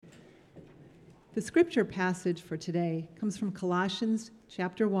The scripture passage for today comes from Colossians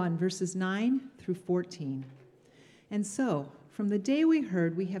chapter 1, verses 9 through 14. And so, from the day we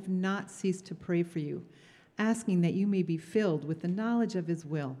heard, we have not ceased to pray for you, asking that you may be filled with the knowledge of his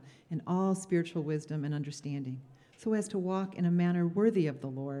will and all spiritual wisdom and understanding, so as to walk in a manner worthy of the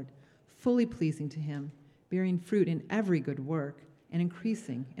Lord, fully pleasing to him, bearing fruit in every good work, and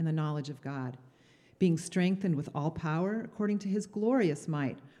increasing in the knowledge of God, being strengthened with all power according to his glorious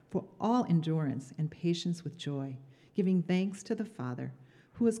might, for all endurance and patience with joy, giving thanks to the Father,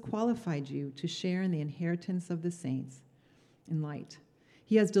 who has qualified you to share in the inheritance of the saints in light.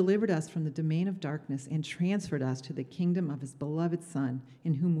 He has delivered us from the domain of darkness and transferred us to the kingdom of his beloved Son,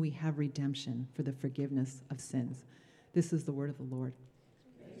 in whom we have redemption for the forgiveness of sins. This is the word of the Lord.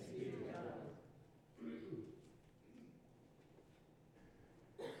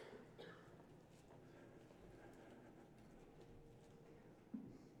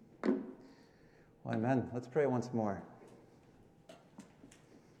 Well, amen. Let's pray once more.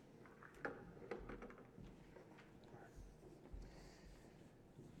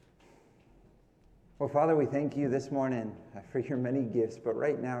 Well, Father, we thank you this morning for your many gifts, but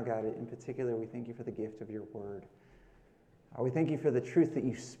right now, God, in particular, we thank you for the gift of your word. We thank you for the truth that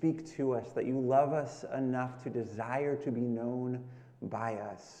you speak to us, that you love us enough to desire to be known by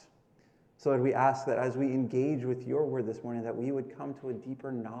us. So Lord, we ask that as we engage with your word this morning, that we would come to a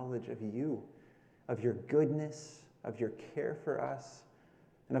deeper knowledge of you, of your goodness, of your care for us,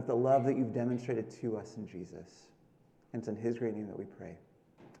 and of the love that you've demonstrated to us in Jesus. And it's in his great name that we pray.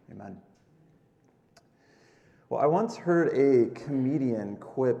 Amen. Well, I once heard a comedian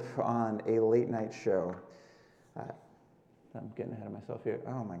quip on a late night show. I'm getting ahead of myself here.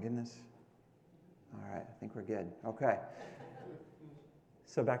 Oh my goodness. All right, I think we're good. Okay.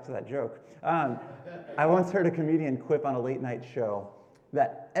 So back to that joke. I once heard a comedian quip on a late night show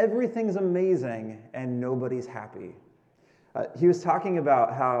that everything's amazing and nobody's happy. He was talking about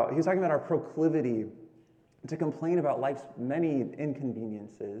our proclivity to complain about life's many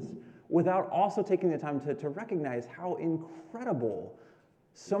inconveniences without also taking the time to recognize how incredible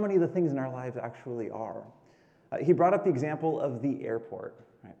so many of the things in our lives actually are. He brought up the example of the airport.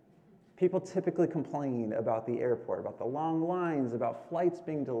 Right? People typically complain about the airport, about the long lines, about flights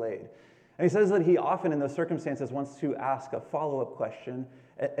being delayed. And he says that he often, in those circumstances, wants to ask a follow-up question,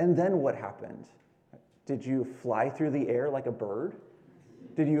 and then what happened? Did you fly through the air like a bird?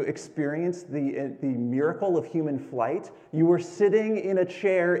 Did you experience the miracle of human flight? You were sitting in a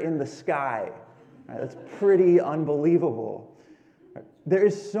chair in the sky. Right? That's pretty unbelievable. Right? There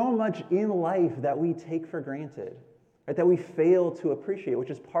is so much in life that we take for granted, right? That we fail to appreciate,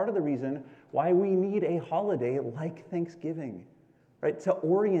 which is part of the reason why we need a holiday like Thanksgiving. Right, to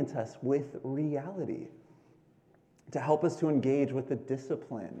orient us with reality, to help us to engage with the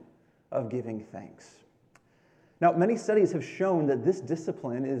discipline of giving thanks. Now, many studies have shown that this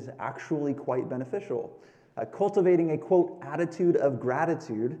discipline is actually quite beneficial. Cultivating a, quote, attitude of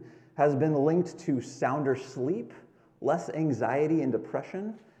gratitude has been linked to sounder sleep, less anxiety and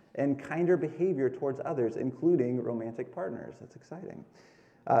depression, and kinder behavior towards others, including romantic partners. That's exciting.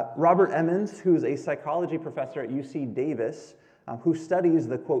 Robert Emmons, who's a psychology professor at UC Davis, who studies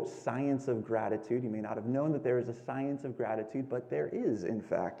the, quote, science of gratitude. You may not have known that there is a science of gratitude, but there is, in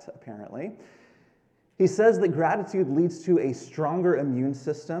fact, apparently. He says that gratitude leads to a stronger immune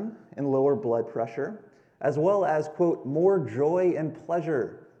system and lower blood pressure, as well as, quote, more joy and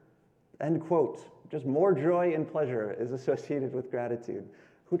pleasure, end quote. Just more joy and pleasure is associated with gratitude.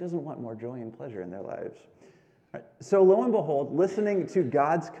 Who doesn't want more joy and pleasure in their lives? Right. So lo and behold, listening to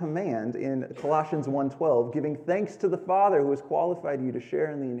God's command in Colossians 1:12, giving thanks to the Father who has qualified you to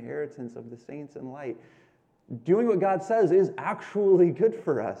share in the inheritance of the saints in light, doing what God says is actually good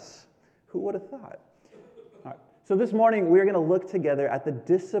for us. Who would have thought? All right. So this morning, we're going to look together at the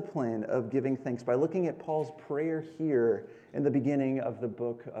discipline of giving thanks by looking at Paul's prayer here in the beginning of the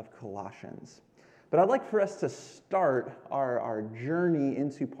book of Colossians. But I'd like for us to start our journey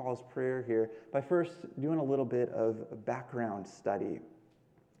into Paul's prayer here by first doing a little bit of background study.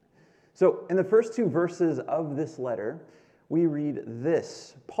 So in the first two verses of this letter, we read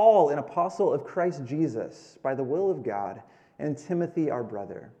this: Paul, an apostle of Christ Jesus, by the will of God, and Timothy, our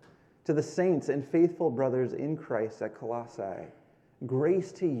brother, to the saints and faithful brothers in Christ at Colossae,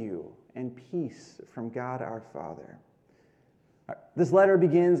 grace to you and peace from God our Father. This letter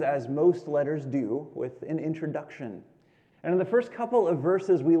begins, as most letters do, with an introduction. And in the first couple of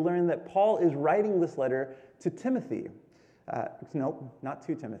verses, we learn that Paul is writing this letter to Timothy. Nope, not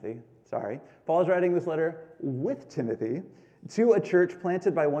to Timothy, sorry. Paul is writing this letter with Timothy to a church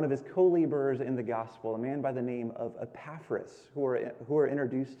planted by one of his co-laborers in the gospel, a man by the name of Epaphras, who are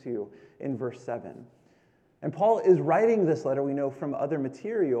introduced to in verse 7. And Paul is writing this letter, we know from other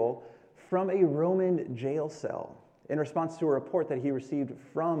material, from a Roman jail cell in response to a report that he received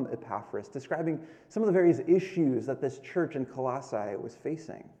from Epaphras describing some of the various issues that this church in Colossae was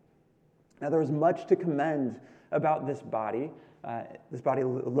facing. Now, there was much to commend about this body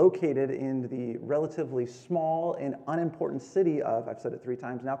located in the relatively small and unimportant city of, I've said it 3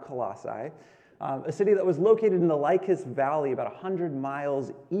 times now, Colossae, a city that was located in the Lycus Valley about 100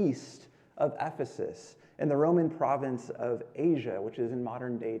 miles east of Ephesus in the Roman province of Asia, which is in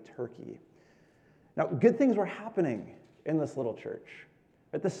modern-day Turkey. Now, good things were happening in this little church.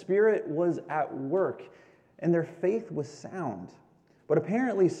 Right? The Spirit was at work, and their faith was sound. But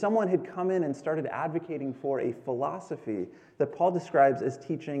apparently, someone had come in and started advocating for a philosophy that Paul describes as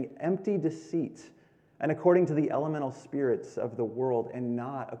teaching empty deceit and according to the elemental spirits of the world and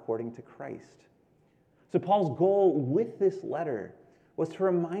not according to Christ. So Paul's goal with this letter was to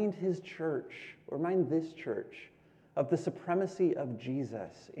remind this church, of the supremacy of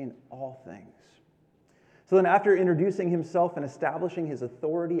Jesus in all things. So then after introducing himself and establishing his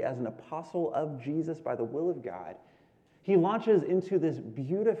authority as an apostle of Jesus by the will of God, he launches into this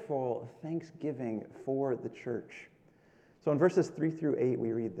beautiful thanksgiving for the church. So in verses 3 through 8,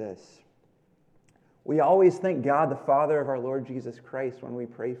 we read this. We always thank God, the Father of our Lord Jesus Christ, when we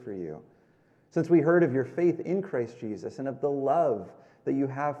pray for you, since we heard of your faith in Christ Jesus and of the love that you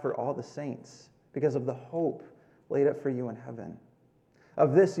have for all the saints, because of the hope laid up for you in heaven.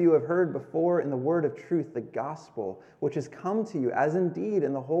 Of this you have heard before in the word of truth, the gospel, which has come to you, as indeed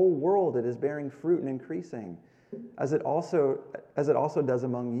in the whole world it is bearing fruit and increasing, as it also does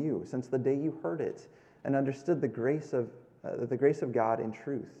among you, since the day you heard it and understood the grace of God in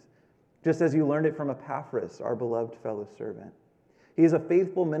truth, just as you learned it from Epaphras, our beloved fellow servant. He is a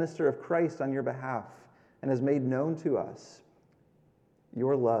faithful minister of Christ on your behalf and has made known to us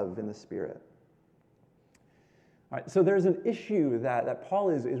your love in the Spirit. All right, so there's an issue that Paul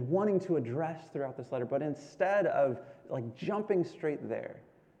is wanting to address throughout this letter, but instead of jumping straight there,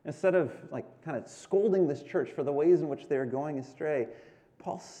 instead of kind of scolding this church for the ways in which they're going astray,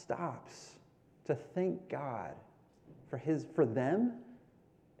 Paul stops to thank God for them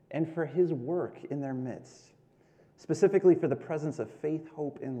and for his work in their midst, specifically for the presence of faith,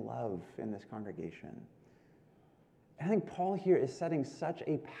 hope, and love in this congregation. I think Paul here is setting such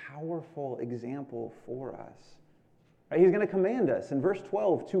a powerful example for us. Right? He's going to command us in verse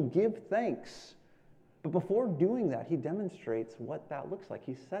 12 to give thanks. But before doing that, he demonstrates what that looks like.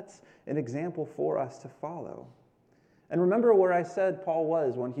 He sets an example for us to follow. And remember where I said Paul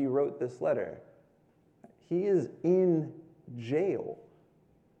was when he wrote this letter. He is in jail.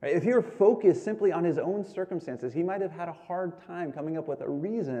 Right? If he were focused simply on his own circumstances, he might have had a hard time coming up with a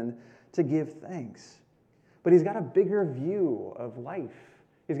reason to give thanks. But he's got a bigger view of life.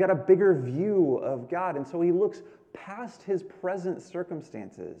 He's got a bigger view of God. And so he looks past his present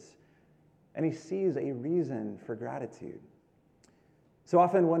circumstances and he sees a reason for gratitude. So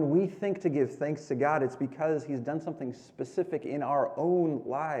often when we think to give thanks to God, it's because he's done something specific in our own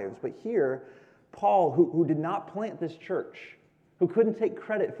lives. But here, Paul, who did not plant this church, who couldn't take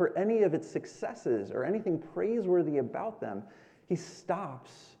credit for any of its successes or anything praiseworthy about them, he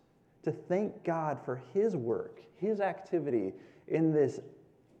stops to thank God for his work, his activity in this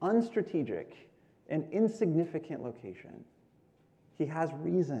unstrategic and insignificant location. He has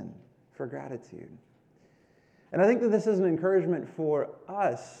reason for gratitude. And I think that this is an encouragement for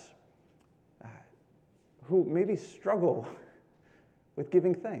us who maybe struggle with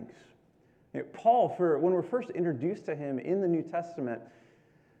giving thanks. Paul, when we're first introduced to him in the New Testament,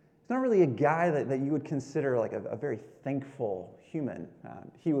 he's not really a guy that you would consider like a very thankful human.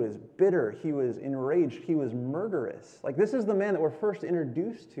 He was bitter, he was enraged, he was murderous. This is the man that we're first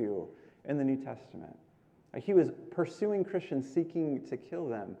introduced to in the New Testament. He was pursuing Christians, seeking to kill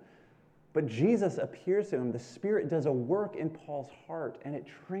them. But Jesus appears to him. The Spirit does a work in Paul's heart, and it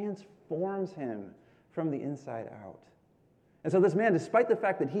transforms him from the inside out. And so this man, despite the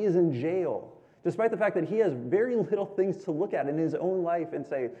fact that he is in jail, despite the fact that he has very little things to look at in his own life and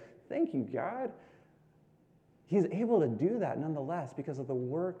say, thank you, God, he's able to do that nonetheless because of the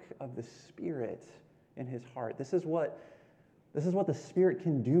work of the Spirit in his heart. This is what the Spirit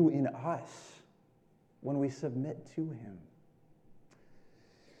can do in us when we submit to him.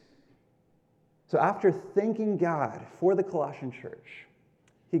 So after thanking God for the Colossian church,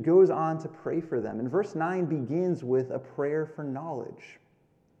 he goes on to pray for them. And verse 9 begins with a prayer for knowledge.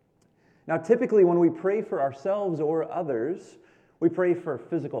 Now, typically when we pray for ourselves or others, We pray for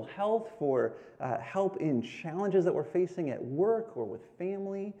physical health, for help in challenges that we're facing at work or with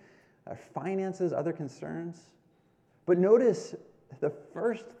family, finances, other concerns. But notice the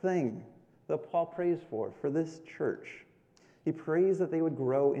first thing that Paul prays for this church. He prays that they would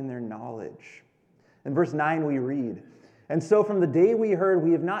grow in their knowledge. In verse 9 we read, "And so from the day we heard,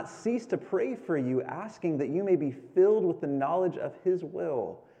 we have not ceased to pray for you, asking that you may be filled with the knowledge of his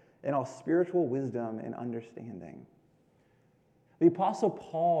will in all spiritual wisdom and understanding." The Apostle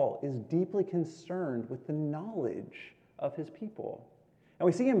Paul is deeply concerned with the knowledge of his people. And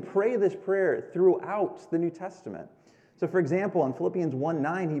we see him pray this prayer throughout the New Testament. So for example, in Philippians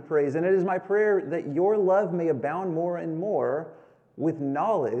 1:9, he prays, "And it is my prayer that your love may abound more and more with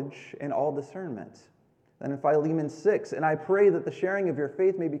knowledge and all discernment." Then in Philemon 6, "And I pray that the sharing of your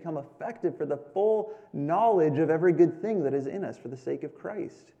faith may become effective for the full knowledge of every good thing that is in us for the sake of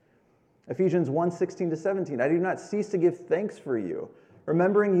Christ." Ephesians 1:16-17, "I do not cease to give thanks for you,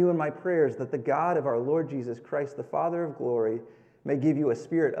 remembering you in my prayers, that the God of our Lord Jesus Christ, the Father of glory, may give you a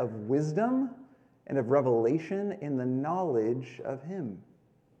spirit of wisdom and of revelation in the knowledge of him."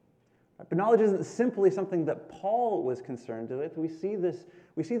 But knowledge isn't simply something that Paul was concerned with. We see this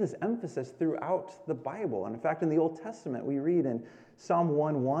emphasis throughout the Bible. And in fact, in the Old Testament, we read in Psalm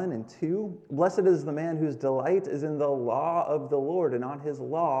 1:1 and 2, "Blessed is the man whose delight is in the law of the Lord, and on his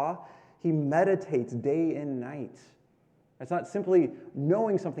law he meditates day and night." It's not simply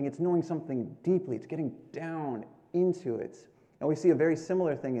knowing something, it's knowing something deeply. It's getting down into it. And we see a very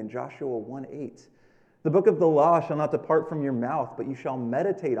similar thing in Joshua 1:8. "The book of the law shall not depart from your mouth, but you shall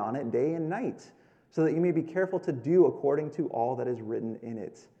meditate on it day and night, so that you may be careful to do according to all that is written in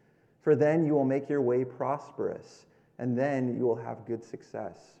it. For then you will make your way prosperous, and then you will have good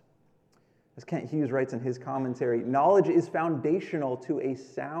success." As Kent Hughes writes in his commentary, "Knowledge is foundational to a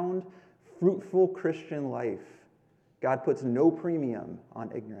sound, fruitful Christian life. God puts no premium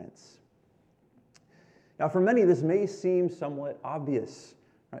on ignorance." Now, for many, this may seem somewhat obvious,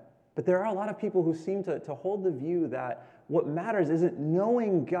 right? But there are a lot of people who seem to hold the view that what matters isn't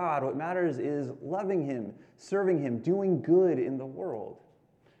knowing God. What matters is loving him, serving him, doing good in the world.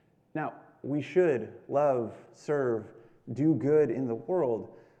 Now, we should love, serve, do good in the world,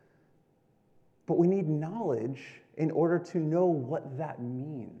 but we need knowledge in order to know what that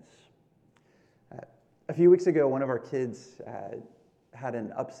means. A few weeks ago, one of our kids had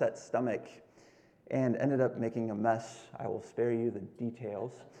an upset stomach and ended up making a mess. I will spare you the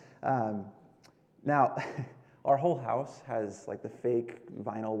details. Now, our whole house has like the fake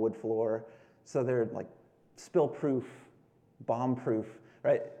vinyl wood floor, so they're like spill-proof, bomb-proof,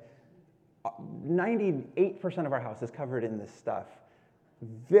 right? 98% of our house is covered in this stuff.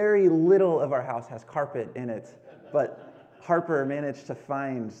 Very little of our house has carpet in it, but Harper managed to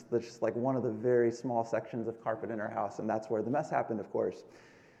find just like one of the very small sections of carpet in our house, and that's where the mess happened, of course.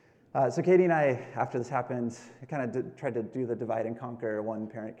 So Katie and I, after this happened, kind of tried to do the divide and conquer. One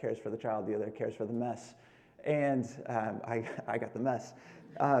parent cares for the child, the other cares for the mess. And I got the mess.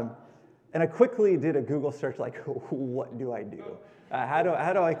 And I quickly did a Google search, like, what do I do? How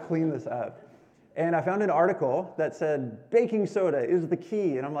do I clean this up? And I found an article that said, baking soda is the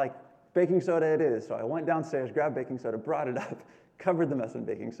key. And I'm like, baking soda it is. So I went downstairs, grabbed baking soda, brought it up, covered the mess in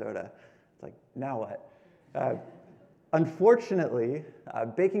baking soda. It's like, now what? Unfortunately,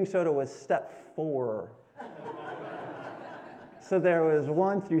 baking soda was step 4. So there was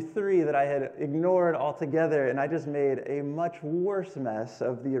 1 through 3 that I had ignored altogether, and I just made a much worse mess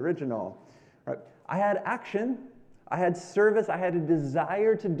of the original. Right? I had action, I had service, I had a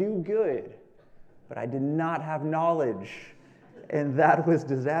desire to do good, but I did not have knowledge, and that was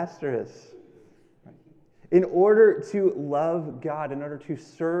disastrous. In order to love God, in order to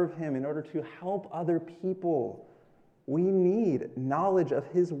serve him, in order to help other people, we need knowledge of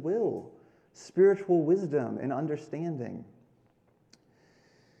his will, spiritual wisdom, and understanding.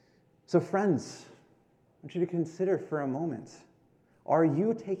 So friends, I want you to consider for a moment, are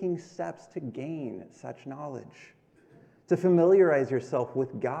you taking steps to gain such knowledge, to familiarize yourself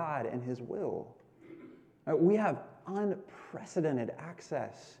with God and his will? We have unprecedented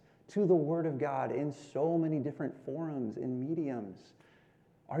access to the Word of God in so many different forums and mediums.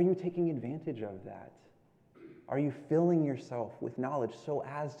 Are you taking advantage of that? Are you filling yourself with knowledge so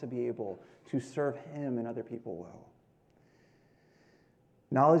as to be able to serve him and other people well?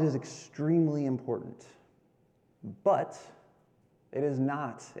 Knowledge is extremely important, but it is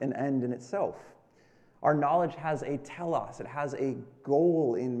not an end in itself. Our knowledge has a telos, it has a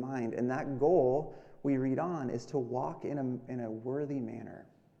goal in mind, and that goal, we read on, is to walk in a worthy manner.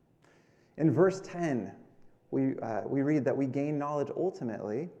 In verse 10, we read that we gain knowledge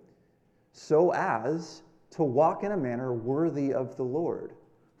ultimately so as to walk in a manner worthy of the Lord,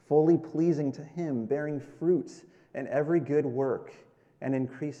 fully pleasing to Him, bearing fruit in every good work, and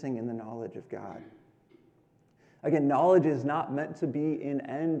increasing in the knowledge of God. Again, knowledge is not meant to be an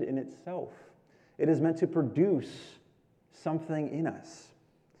end in itself. It is meant to produce something in us.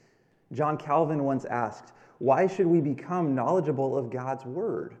 John Calvin once asked, "Why should we become knowledgeable of God's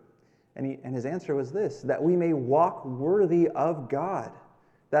word?" And his answer was this, that we may walk worthy of God.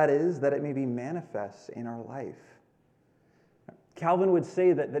 That is, that it may be manifest in our life. Calvin would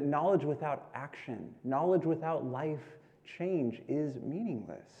say that knowledge without action, knowledge without life change is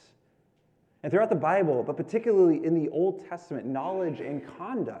meaningless. And throughout the Bible, but particularly in the Old Testament, knowledge and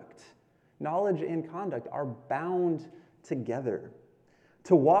conduct are bound together.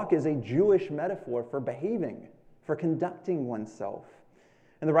 To walk is a Jewish metaphor for behaving, for conducting oneself.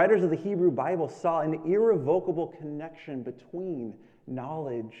 And the writers of the Hebrew Bible saw an irrevocable connection between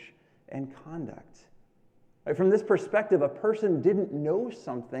knowledge and conduct. Right? From this perspective, a person didn't know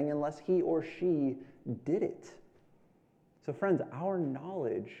something unless he or she did it. So friends, our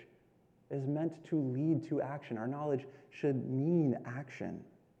knowledge is meant to lead to action. Our knowledge should mean action.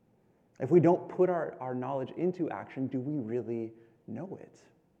 If we don't put our knowledge into action, do we really know it?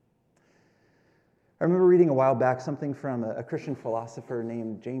 I remember reading a while back something from a Christian philosopher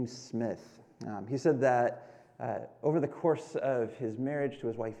named James Smith. He said that over the course of his marriage to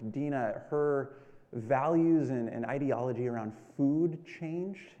his wife Dina, her values and ideology around food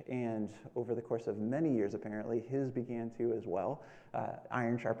changed, and over the course of many years, apparently, his began to as well.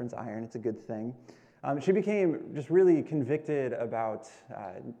 Iron sharpens iron, it's a good thing. She became just really convicted about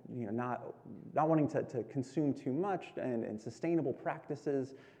not wanting to consume too much and sustainable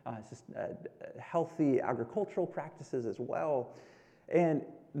practices, healthy agricultural practices as well. And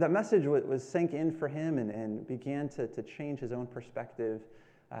that message was sank in for him and began to change his own perspective.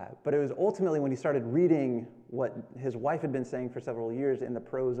 But it was ultimately when he started reading what his wife had been saying for several years in the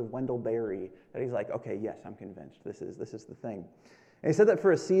prose of Wendell Berry that he's like, okay, yes, I'm convinced. This is the thing. And he said that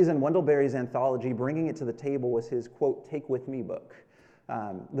for a season, Wendell Berry's anthology, Bringing It to the Table, was his, quote, take with me book.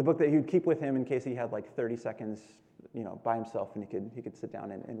 The book that he would keep with him in case he had like 30 seconds, by himself, and he could sit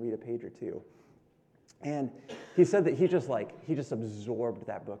down and read a page or two. And he said that he just absorbed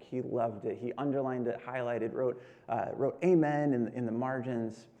that book. He loved it. He underlined it, highlighted, wrote amen in the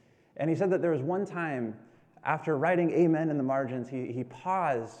margins. And he said that there was one time after writing amen in the margins, he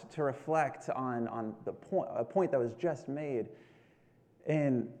paused to reflect on a point that was just made.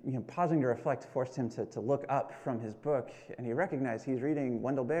 And pausing to reflect forced him to look up from his book, and he recognized he's reading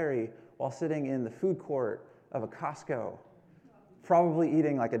Wendell Berry while sitting in the food court of a Costco, probably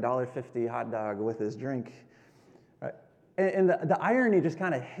eating like a $1.50 hot dog with his drink. Right? And the irony just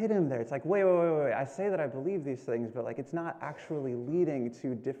kind of hit him there. It's like, wait. I say that I believe these things, but like it's not actually leading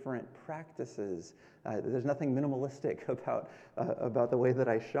to different practices. There's nothing minimalistic about the way that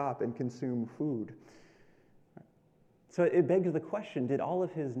I shop and consume food. So it begs the question, did all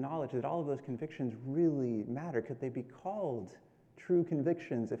of his knowledge, did all of those convictions really matter? Could they be called true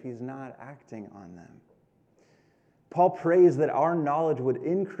convictions if he's not acting on them? Paul prays that our knowledge would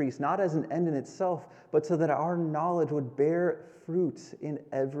increase, not as an end in itself, but so that our knowledge would bear fruit in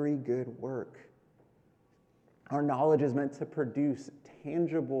every good work. Our knowledge is meant to produce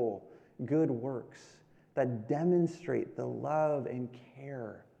tangible good works that demonstrate the love and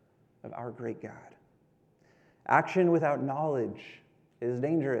care of our great God. Action without knowledge is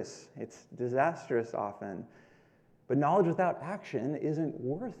dangerous. It's disastrous often. But knowledge without action isn't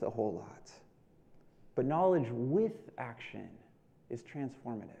worth a whole lot. But knowledge with action is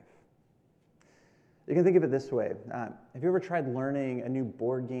transformative. You can think of it this way. Have you ever tried learning a new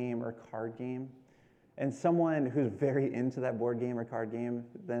board game or card game? And someone who's very into that board game or card game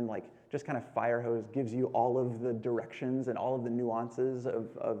then just kind of fire hose gives you all of the directions and all of the nuances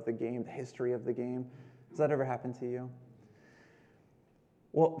of the game, the history of the game. Does that ever happen to you?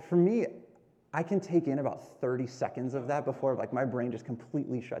 Well, for me, I can take in about 30 seconds of that before my brain just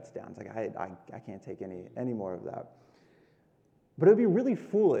completely shuts down. It's like I can't take any more of that. But it would be really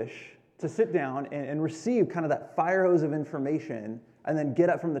foolish to sit down and receive kind of that fire hose of information and then get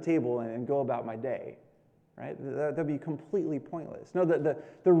up from the table and go about my day, right? That'd be completely pointless. No,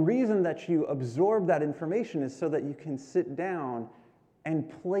 the reason that you absorb that information is so that you can sit down and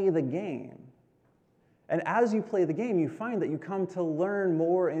play the game. And as you play the game, you find that you come to learn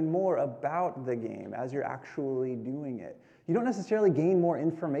more and more about the game as you're actually doing it. You don't necessarily gain more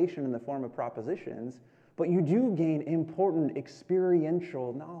information in the form of propositions, but you do gain important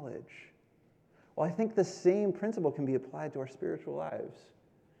experiential knowledge. Well, I think the same principle can be applied to our spiritual lives.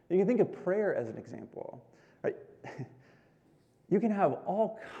 You can think of prayer as an example. Right? You can have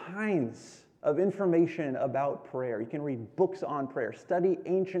all kinds of information about prayer. You can read books on prayer, study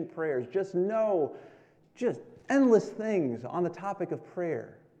ancient prayers, just know just endless things on the topic of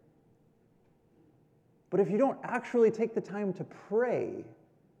prayer. But if you don't actually take the time to pray,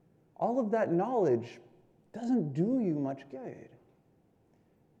 all of that knowledge doesn't do you much good.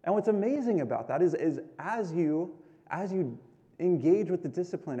 And what's amazing about that is as you engage with the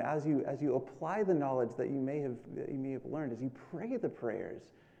discipline, as you apply the knowledge that you may have learned, as you pray the prayers,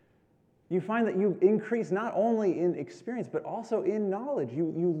 you find that you increase not only in experience, but also in knowledge.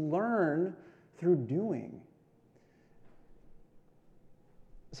 You learn through doing.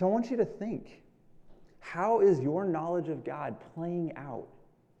 So I want you to think, how is your knowledge of God playing out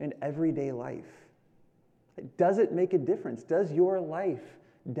in everyday life? Does it make a difference? Does your life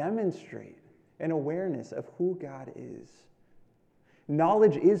demonstrate an awareness of who God is?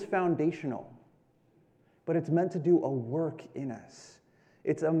 Knowledge is foundational, but it's meant to do a work in us.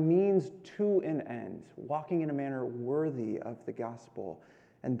 It's a means to an end, walking in a manner worthy of the gospel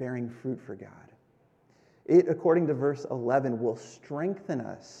and bearing fruit for God. It, according to verse 11, will strengthen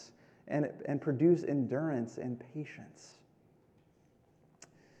us and produce endurance and patience.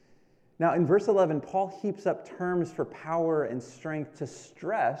 Now, in verse 11, Paul heaps up terms for power and strength to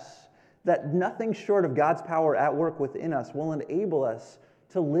stress that nothing short of God's power at work within us will enable us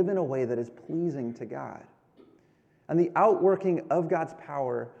to live in a way that is pleasing to God. And the outworking of God's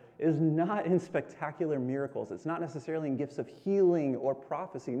power is not in spectacular miracles. It's not necessarily in gifts of healing or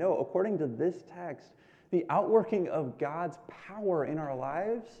prophecy. No, according to this text, the outworking of God's power in our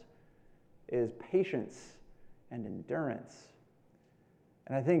lives is patience and endurance.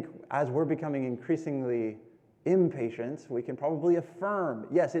 And I think as we're becoming increasingly impatient, we can probably affirm,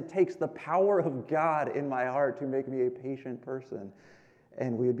 yes, it takes the power of God in my heart to make me a patient person.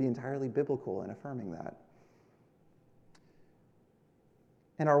 And we would be entirely biblical in affirming that.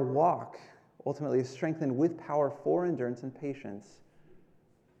 And our walk ultimately is strengthened with power for endurance and patience.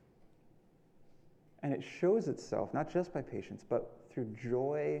 And it shows itself not just by patience, but through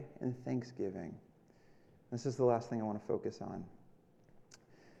joy and thanksgiving. This is the last thing I want to focus on.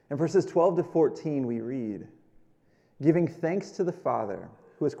 In verses 12 to 14, we read, "Giving thanks to the Father,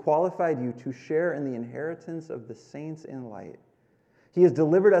 who has qualified you to share in the inheritance of the saints in light. He has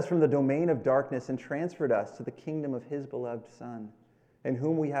delivered us from the domain of darkness and transferred us to the kingdom of his beloved Son, in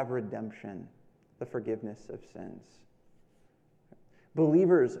whom we have redemption, the forgiveness of sins."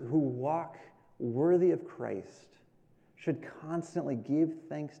 Believers who walk worthy of Christ should constantly give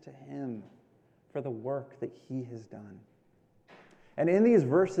thanks to him for the work that he has done. And in these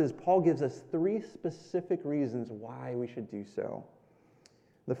verses, Paul gives us 3 specific reasons why we should do so.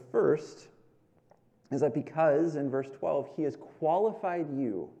 The first is that because, in verse 12, he has qualified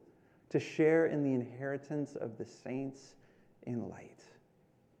you to share in the inheritance of the saints in light.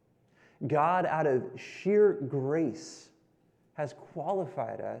 God, out of sheer grace, has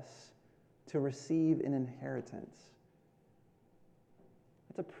qualified us to receive an inheritance.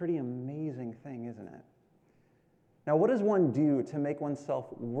 That's a pretty amazing thing, isn't it? Now, what does one do to make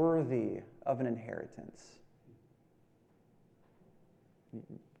oneself worthy of an inheritance?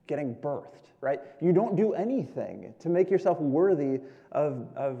 Getting birthed, right? You don't do anything to make yourself worthy of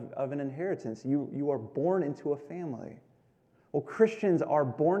an inheritance. You are born into a family. Well, Christians are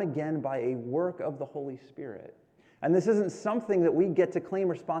born again by a work of the Holy Spirit. And this isn't something that we get to claim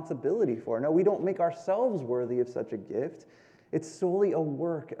responsibility for. No, we don't make ourselves worthy of such a gift. It's solely a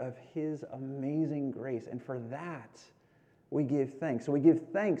work of his amazing grace. And for that, we give thanks. So we give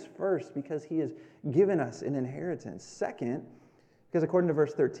thanks first because he has given us an inheritance. Second, because according to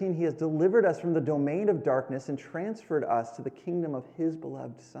verse 13, he has delivered us from the domain of darkness and transferred us to the kingdom of his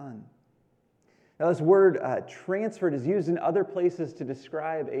beloved Son. Now, this word transferred is used in other places to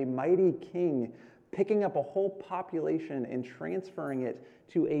describe a mighty king picking up a whole population and transferring it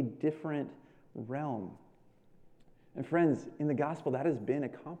to a different realm. And friends, in the gospel, that has been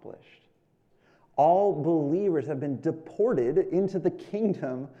accomplished. All believers have been deported into the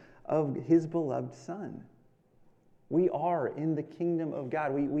kingdom of his beloved Son. We are in the kingdom of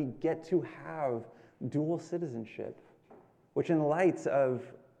God. We get to have dual citizenship, which in light of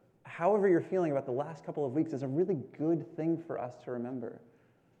however you're feeling about the last couple of weeks is a really good thing for us to remember.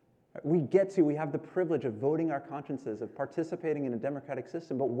 We have the privilege of voting our consciences, of participating in a democratic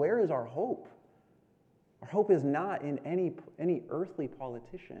system, but where is our hope? Our hope is not in any earthly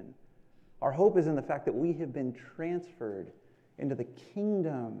politician. Our hope is in the fact that we have been transferred into the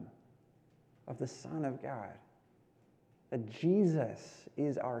kingdom of the Son of God. That Jesus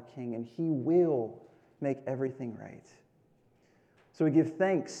is our King and he will make everything right. So we give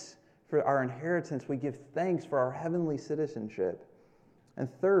thanks for our inheritance. We give thanks for our heavenly citizenship.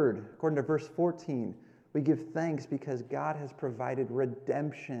 And third, according to verse 14, we give thanks because God has provided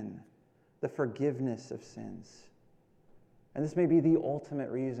redemption, the forgiveness of sins. And this may be the ultimate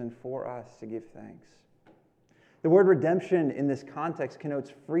reason for us to give thanks. The word redemption in this context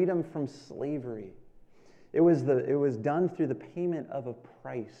connotes freedom from slavery. It was done through the payment of a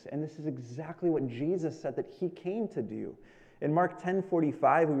price. And this is exactly what Jesus said that he came to do. In Mark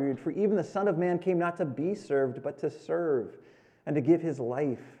 10:45, we read, "For even the Son of Man came not to be served, but to serve, and to give his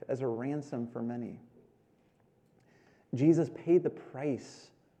life as a ransom for many." Jesus paid the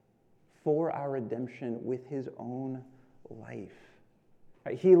price for our redemption with his own life.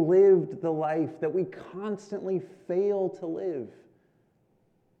 Right? He lived the life that we constantly fail to live.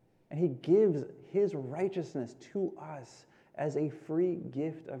 And he gives his righteousness to us as a free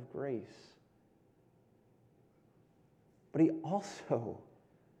gift of grace. But he also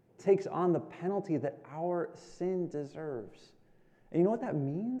takes on the penalty that our sin deserves. And you know what that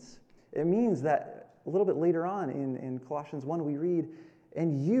means? It means that a little bit later on in Colossians 1, we read,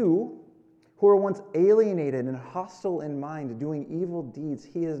 "And you, who were once alienated and hostile in mind, doing evil deeds,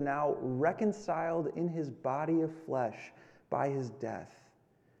 he is now reconciled in his body of flesh by his death,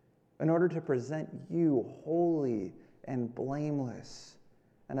 in order to present you holy and blameless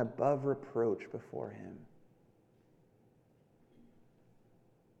and above reproach before him."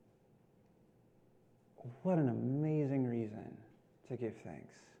 What an amazing reason to give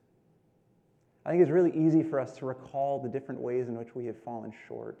thanks. I think it's really easy for us to recall the different ways in which we have fallen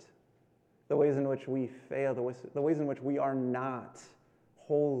short, the ways in which we fail, the ways in which we are not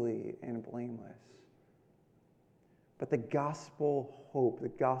holy and blameless. But the gospel hope, the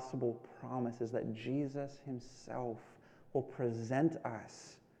gospel promise is that Jesus himself will present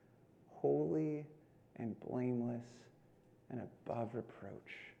us holy and blameless and above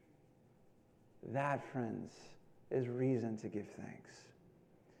reproach. That, friends, is reason to give thanks.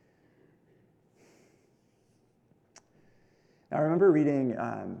 Now, I remember reading,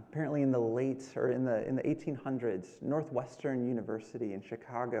 apparently in the 1800s, Northwestern University in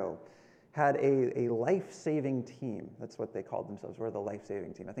Chicago had a life-saving team. That's what they called themselves. We're the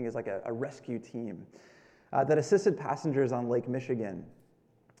life-saving team. I think it's like a rescue team that assisted passengers on Lake Michigan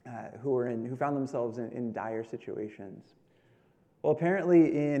who found themselves in dire situations. Well,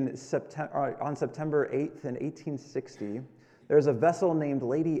 apparently on September 8th in 1860, there was a vessel named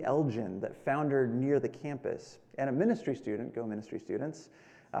Lady Elgin that foundered near the campus, and a ministry student, go ministry students,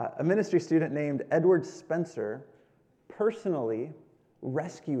 a ministry student named Edward Spencer personally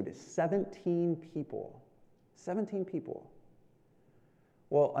rescued 17 people. 17 people.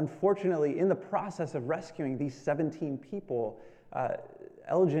 Well, unfortunately, in the process of rescuing these 17 people,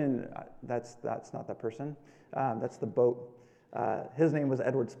 Elgin, that's not that person, that's the boat. His name was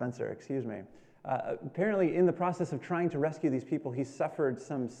Edward Spencer, excuse me. Apparently, in the process of trying to rescue these people, he suffered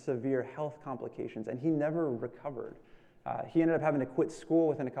some severe health complications, and he never recovered. He ended up having to quit school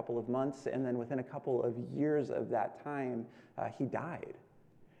within a couple of months, and then within a couple of years of that time, he died.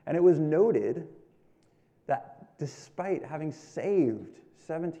 And it was noted that despite having saved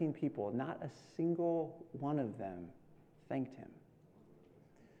 17 people, not a single one of them thanked him.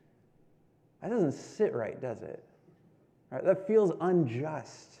 That doesn't sit right, does it? Right, that feels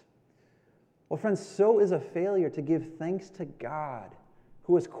unjust. Well, friends, so is a failure to give thanks to God,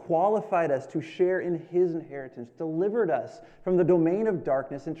 who has qualified us to share in his inheritance, delivered us from the domain of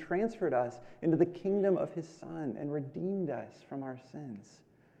darkness, and transferred us into the kingdom of his Son, and redeemed us from our sins.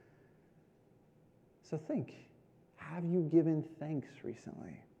 So think, have you given thanks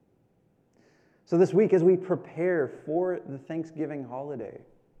recently? So this week, as we prepare for the Thanksgiving holiday,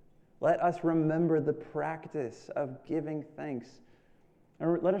 let us remember the practice of giving thanks.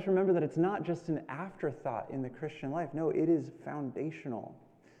 And let us remember that it's not just an afterthought in the Christian life. No, it is foundational.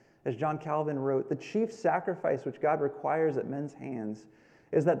 As John Calvin wrote, the chief sacrifice which God requires at men's hands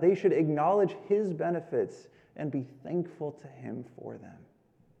is that they should acknowledge his benefits and be thankful to him for them.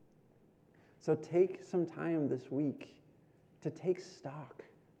 So take some time this week to take stock,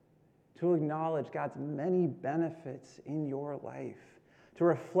 to acknowledge God's many benefits in your life, to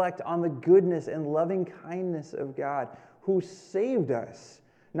reflect on the goodness and loving kindness of God, who saved us,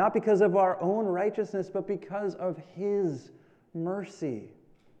 not because of our own righteousness, but because of his mercy.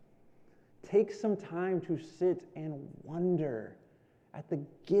 Take some time to sit and wonder at the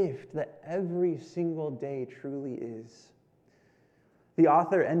gift that every single day truly is. The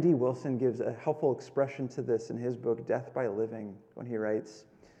author N.D. Wilson gives a helpful expression to this in his book, Death by Living, when he writes,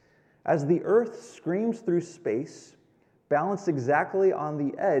 "As the earth screams through space, balanced exactly on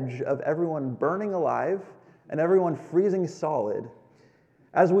the edge of everyone burning alive and everyone freezing solid,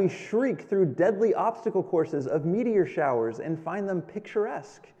 as we shriek through deadly obstacle courses of meteor showers and find them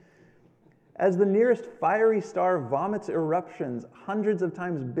picturesque, as the nearest fiery star vomits eruptions hundreds of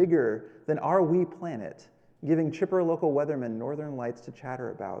times bigger than our wee planet, giving chipper local weathermen northern lights to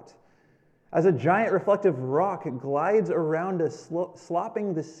chatter about, as a giant reflective rock glides around us,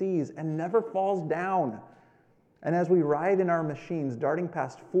 slopping the seas and never falls down, and as we ride in our machines, darting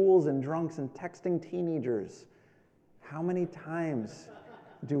past fools and drunks and texting teenagers, how many times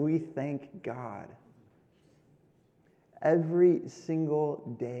do we thank God? Every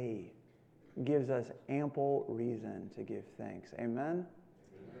single day gives us ample reason to give thanks. Amen?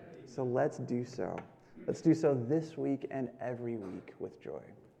 So let's do so. Let's do so this week and every week with joy.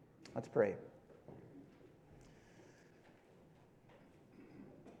 Let's pray.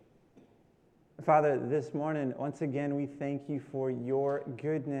 Father, this morning, once again, we thank you for your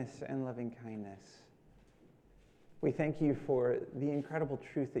goodness and loving kindness. We thank you for the incredible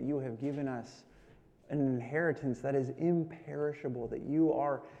truth that you have given us, an inheritance that is imperishable, that you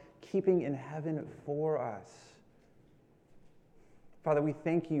are keeping in heaven for us. Father, we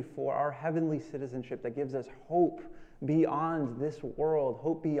thank you for our heavenly citizenship that gives us hope beyond this world,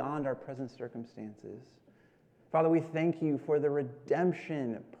 hope beyond our present circumstances. Father, we thank you for the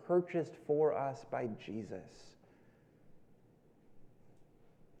redemption purchased for us by Jesus.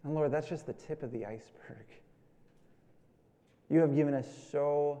 And Lord, that's just the tip of the iceberg. You have given us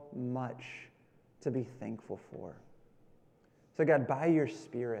so much to be thankful for. So God, by your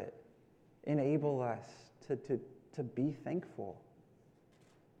Spirit, enable us to be thankful.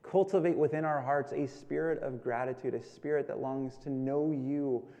 Cultivate within our hearts a spirit of gratitude, a spirit that longs to know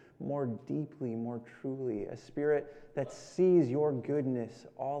you more deeply, more truly, a spirit that sees your goodness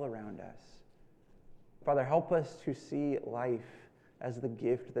all around us. Father, help us to see life as the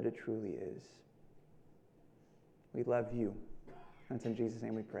gift that it truly is. We love you. And it's in Jesus'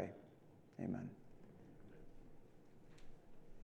 name we pray. Amen.